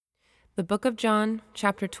The Book of John,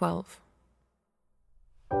 chapter 12.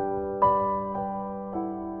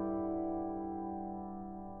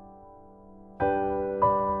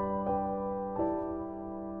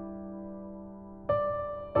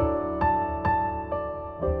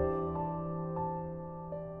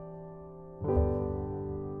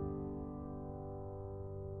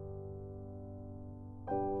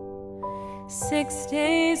 "6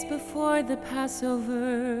 days before the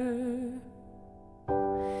Passover,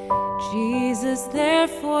 Jesus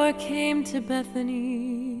therefore came to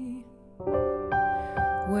Bethany,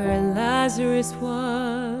 where Lazarus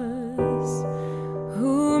was,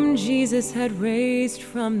 whom Jesus had raised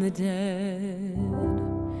from the dead.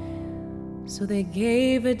 So they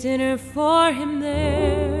gave a dinner for him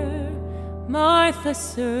there. Martha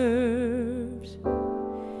served,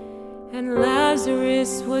 and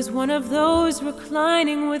Lazarus was one of those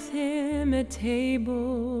reclining with him at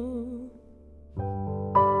table.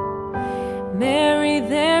 Mary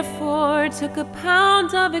therefore took a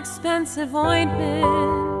pound of expensive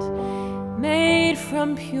ointment made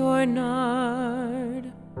from pure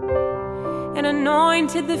nard, and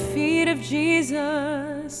anointed the feet of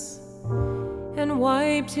Jesus, and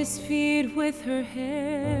wiped his feet with her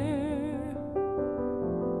hair.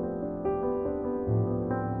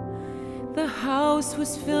 The house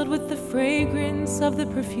was filled with the fragrance of the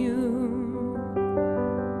perfume.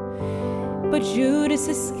 But Judas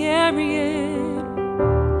Iscariot,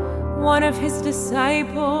 one of his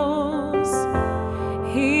disciples,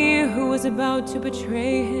 he who was about to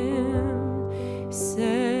betray him,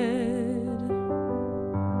 said,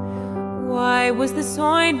 'Why was this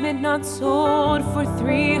ointment not sold for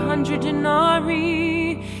 300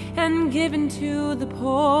 denarii and given to the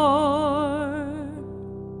poor?'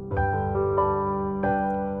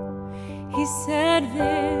 He said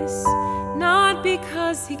this not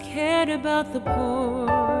because he cared about the poor,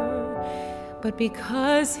 but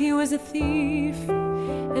because he was a thief,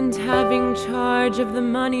 and having charge of the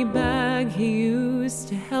money bag, he used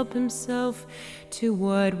to help himself to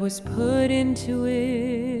what was put into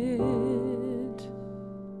it."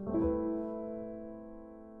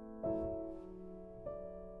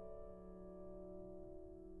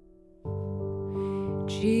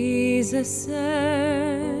 Jesus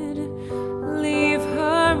said, "Leave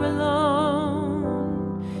her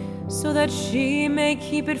alone, so that she may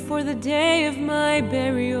keep it for the day of my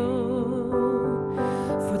burial.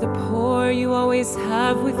 For the poor you always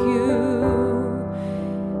have with you,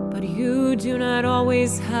 but you do not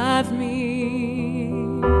always have me."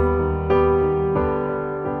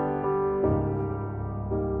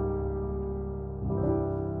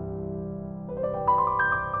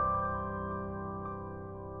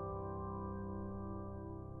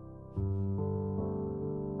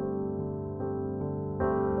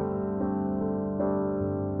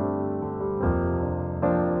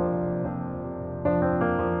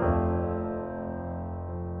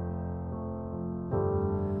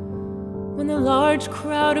 When the large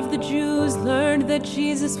crowd of the Jews learned that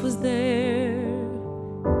Jesus was there,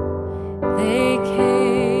 they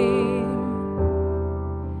came,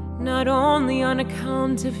 not only on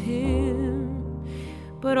account of him,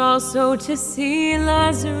 but also to see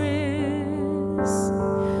Lazarus,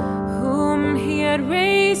 whom he had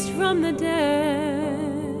raised from the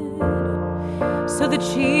dead. So the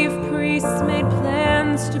chief priests made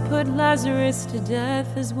plans to put Lazarus to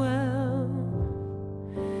death as well,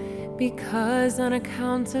 because on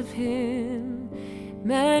account of him,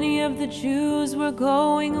 many of the Jews were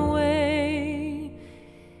going away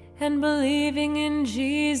and believing in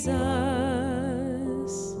Jesus.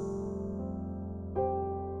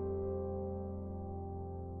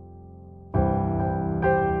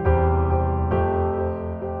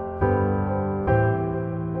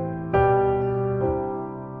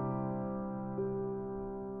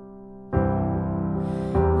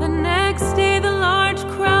 The next day, the large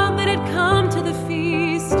crowd that had come to the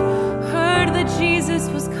feast heard that Jesus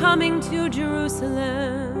was coming to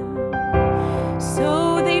Jerusalem.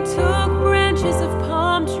 So they took branches of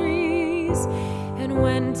palm trees and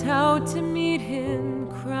went out to meet him,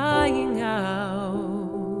 crying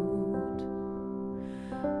out,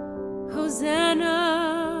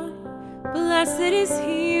 "Hosanna! Blessed is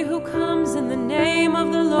he who comes in the name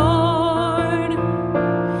of the Lord,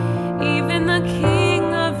 even the King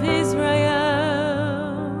of Israel."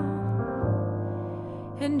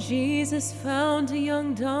 And Jesus found a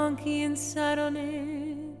young donkey and sat on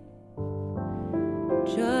it,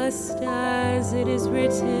 just as it is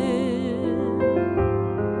written,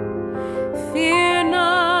 "Fear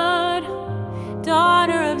not,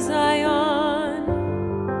 daughter of Zion,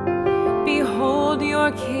 behold,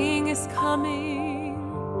 your king is coming,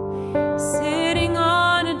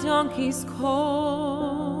 donkey's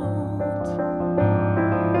colt.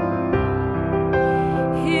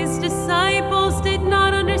 His disciples did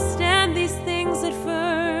not understand these things at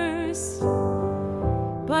first,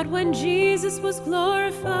 but when Jesus was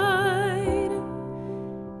glorified,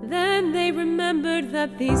 then they remembered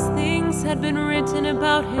that these things had been written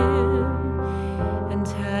about him and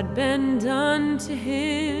had been done to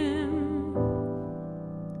him.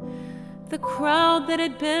 The crowd that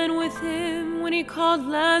had been with him when he called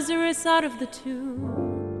Lazarus out of the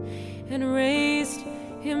tomb and raised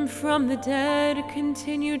him from the dead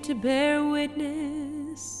continued to bear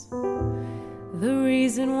witness. The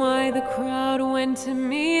reason why the crowd went to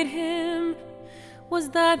meet him was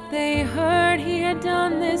that they heard he had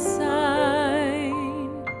done this sign.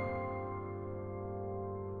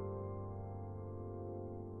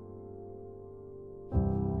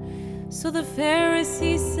 So the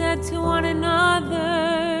Pharisees said to one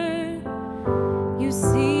another, "You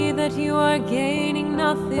see that you are gaining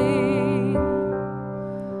nothing.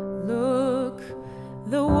 Look,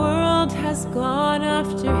 the world has gone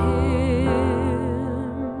after him."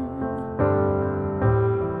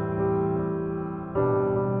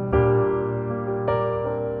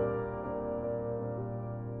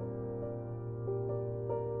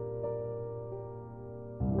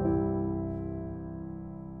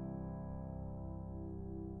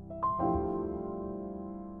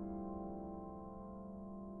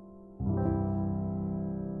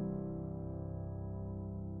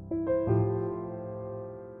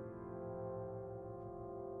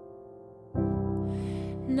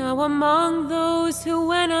 Now among those who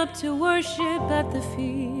went up to worship at the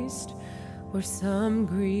feast were some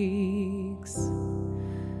Greeks.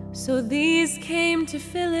 So these came to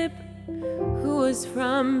Philip, who was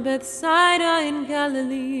from Bethsaida in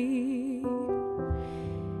Galilee,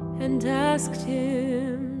 and asked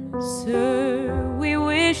him, "Sir, we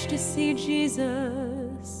wish to see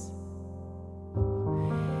Jesus."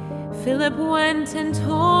 Philip went and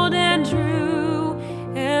told Andrew.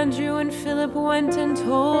 Andrew and Philip went and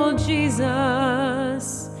told Jesus,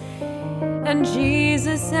 and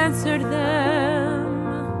Jesus answered them,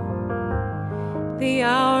 "The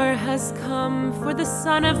hour has come for the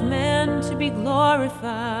Son of Man to be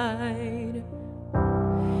glorified.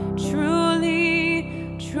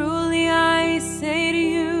 Truly, truly I say to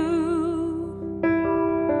you,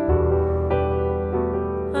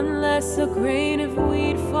 unless a grain of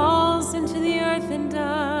wheat falls into the earth and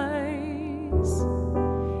dies,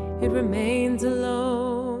 it remains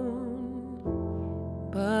alone,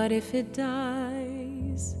 but if it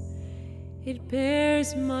dies, it bears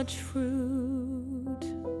much fruit.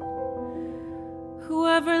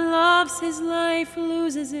 Whoever loves his life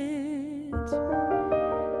loses it,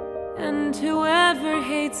 and whoever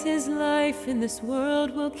hates his life in this world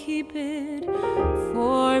will keep it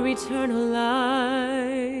for eternal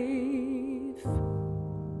life."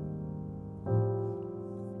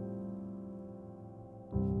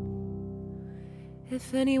 If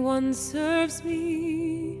anyone serves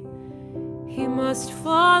me, he must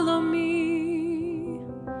follow me,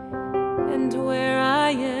 and where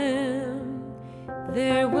I am,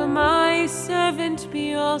 there will my servant be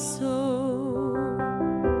also.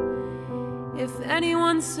 If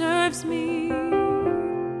anyone serves me,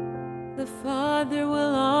 the Father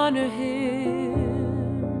will honor him.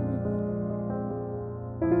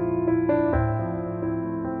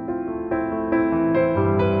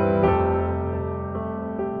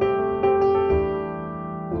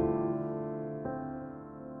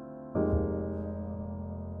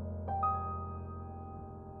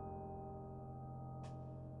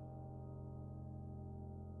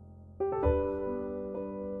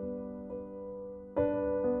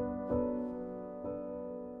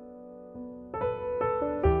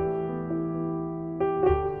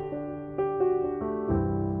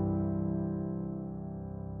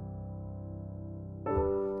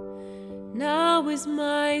 Now is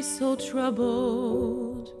my soul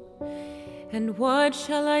troubled, and what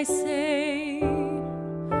shall I say?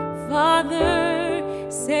 Father,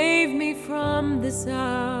 save me from this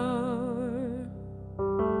hour.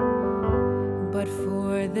 But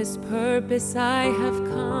for this purpose I have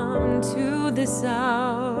come to this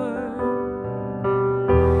hour.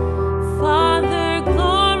 Father,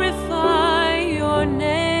 glorify your name.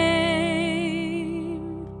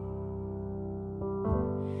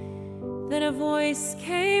 Then a voice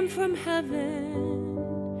came from heaven,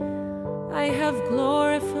 I have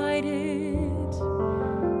glorified it,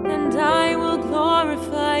 and I will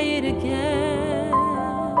glorify it again.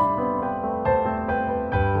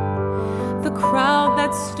 The crowd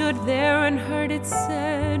that stood there and heard it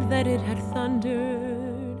said that it had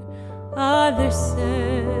thundered. Alleluia. Father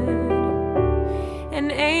said,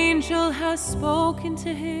 an angel has spoken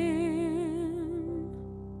to him.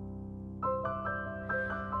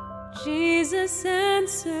 Jesus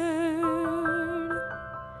answered,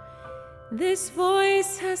 this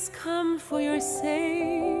voice has come for your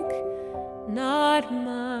sake, not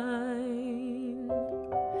mine.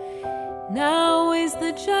 Now is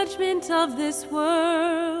the judgment of this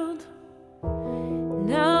world.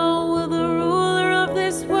 Now will the ruler of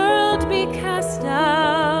this world be cast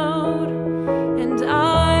out. And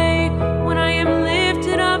I, when I am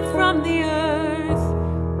lifted up from the earth,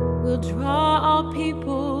 will draw all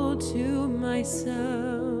people to myself.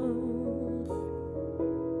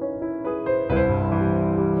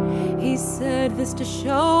 He said this to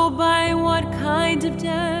show by what kind of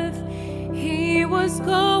death he was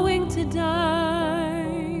going to die.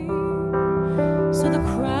 So the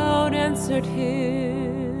crowd answered him,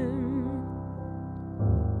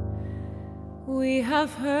 we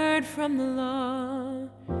have heard from the law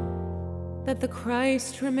that the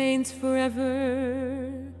Christ remains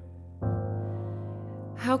forever.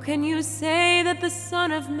 How can you say that the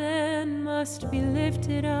Son of Man must be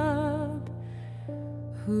lifted up?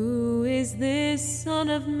 Who is this Son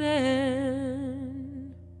of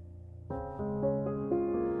Man?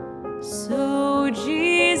 So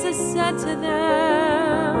Jesus said to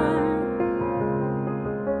them,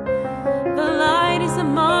 the light is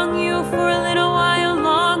among you for a little while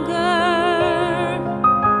longer.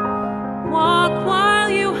 Walk while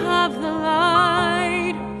you have the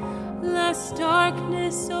light, lest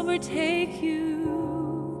darkness overtake you.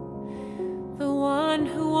 The one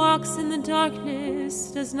who walks in the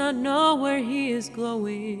darkness does not know where he is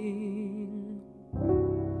going.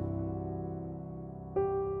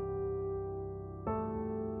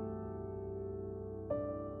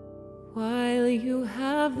 While you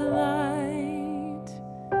have the light,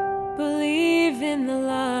 believe in the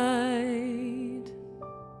light,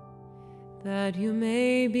 that you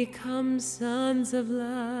may become sons of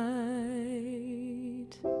light.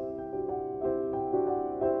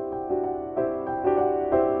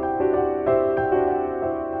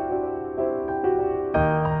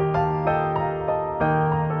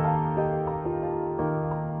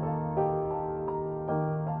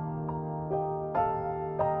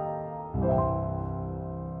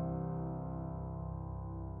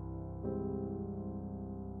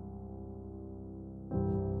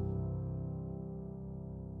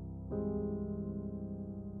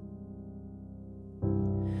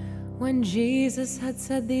 When Jesus had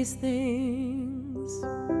said these things,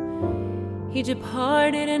 he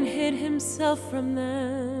departed and hid himself from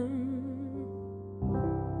them.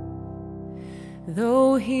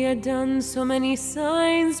 Though he had done so many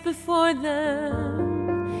signs before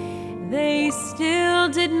them, they still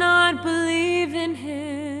did not believe in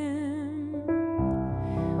him.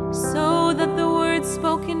 So that the words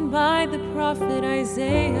spoken by the prophet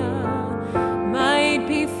Isaiah might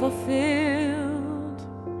be fulfilled.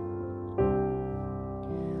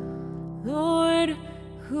 Lord,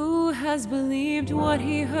 who has believed what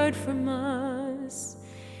he heard from us?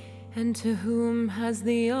 And to whom has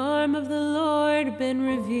the arm of the Lord been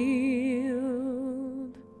revealed?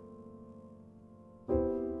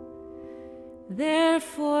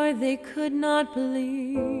 Therefore they could not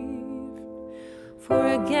believe. For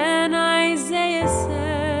again Isaiah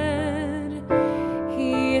said,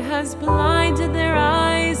 he has blinded their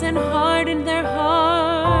eyes and hardened their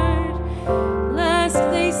heart, lest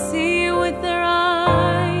they see with their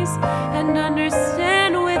eyes and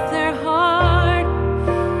understand with their heart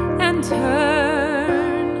and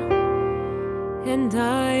turn, and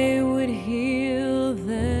I would heal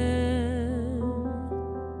them.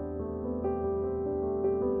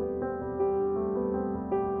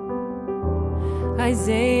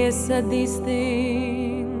 Isaiah said these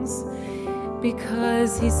things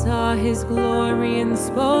because he saw his glory and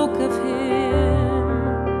spoke of him.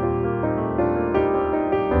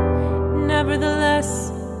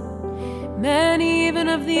 Nevertheless, many even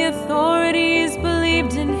of the authorities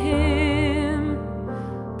believed in him,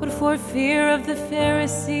 but for fear of the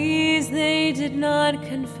Pharisees they did not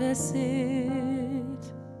confess it,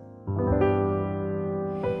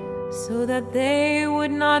 so that they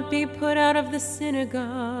would not be put out of the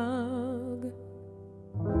synagogue.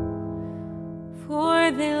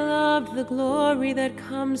 For they loved the glory that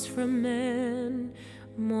comes from men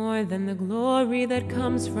more than the glory that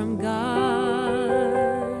comes from God.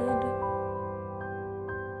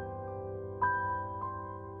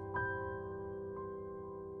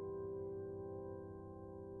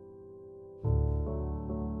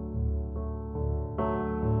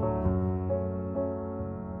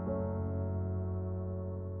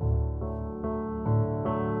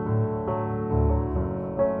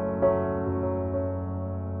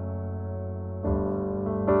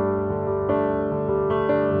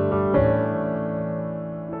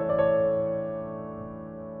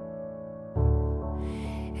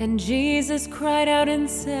 And Jesus cried out and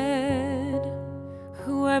said,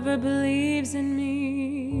 "Whoever believes in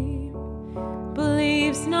me,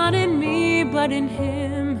 believes not in me, but in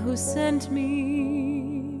him who sent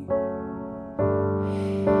me.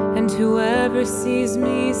 And whoever sees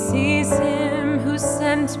me sees him who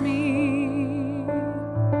sent me.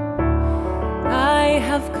 I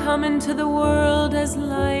have come into the world as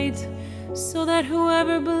light, so that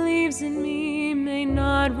whoever believes in me may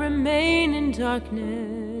not remain in darkness.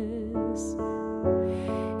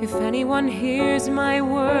 If anyone hears my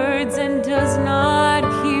words and does not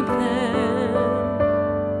keep them,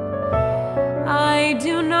 I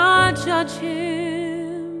do not judge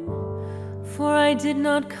him, for I did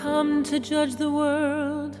not come to judge the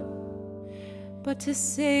world, but to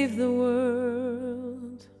save the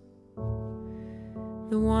world.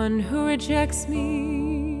 The one who rejects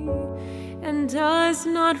me and does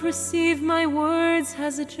not receive my words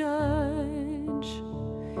has a judge.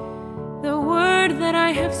 The word that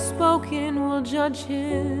I have spoken will judge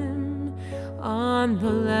him on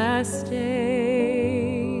the last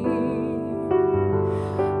day.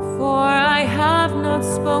 For I have not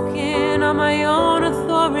spoken on my own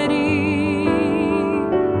authority,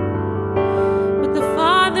 but the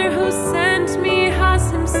Father who sent me has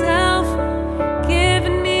himself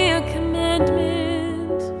given me a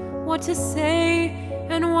commandment, what to say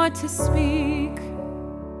and what to speak.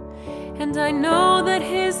 And I know that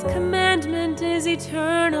his commandment is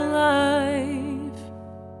eternal life.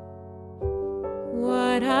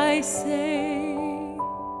 What I say,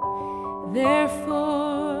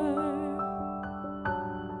 therefore,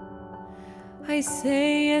 I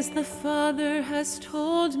say as the Father has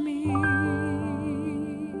told me.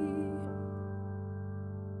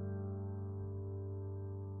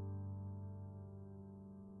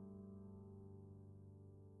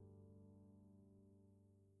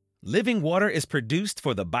 Living Water is produced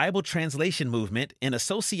for the Bible translation movement in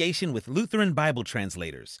association with Lutheran Bible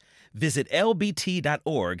Translators. Visit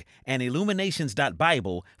lbt.org and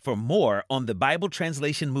illuminations.bible for more on the Bible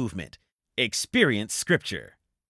translation movement. Experience Scripture.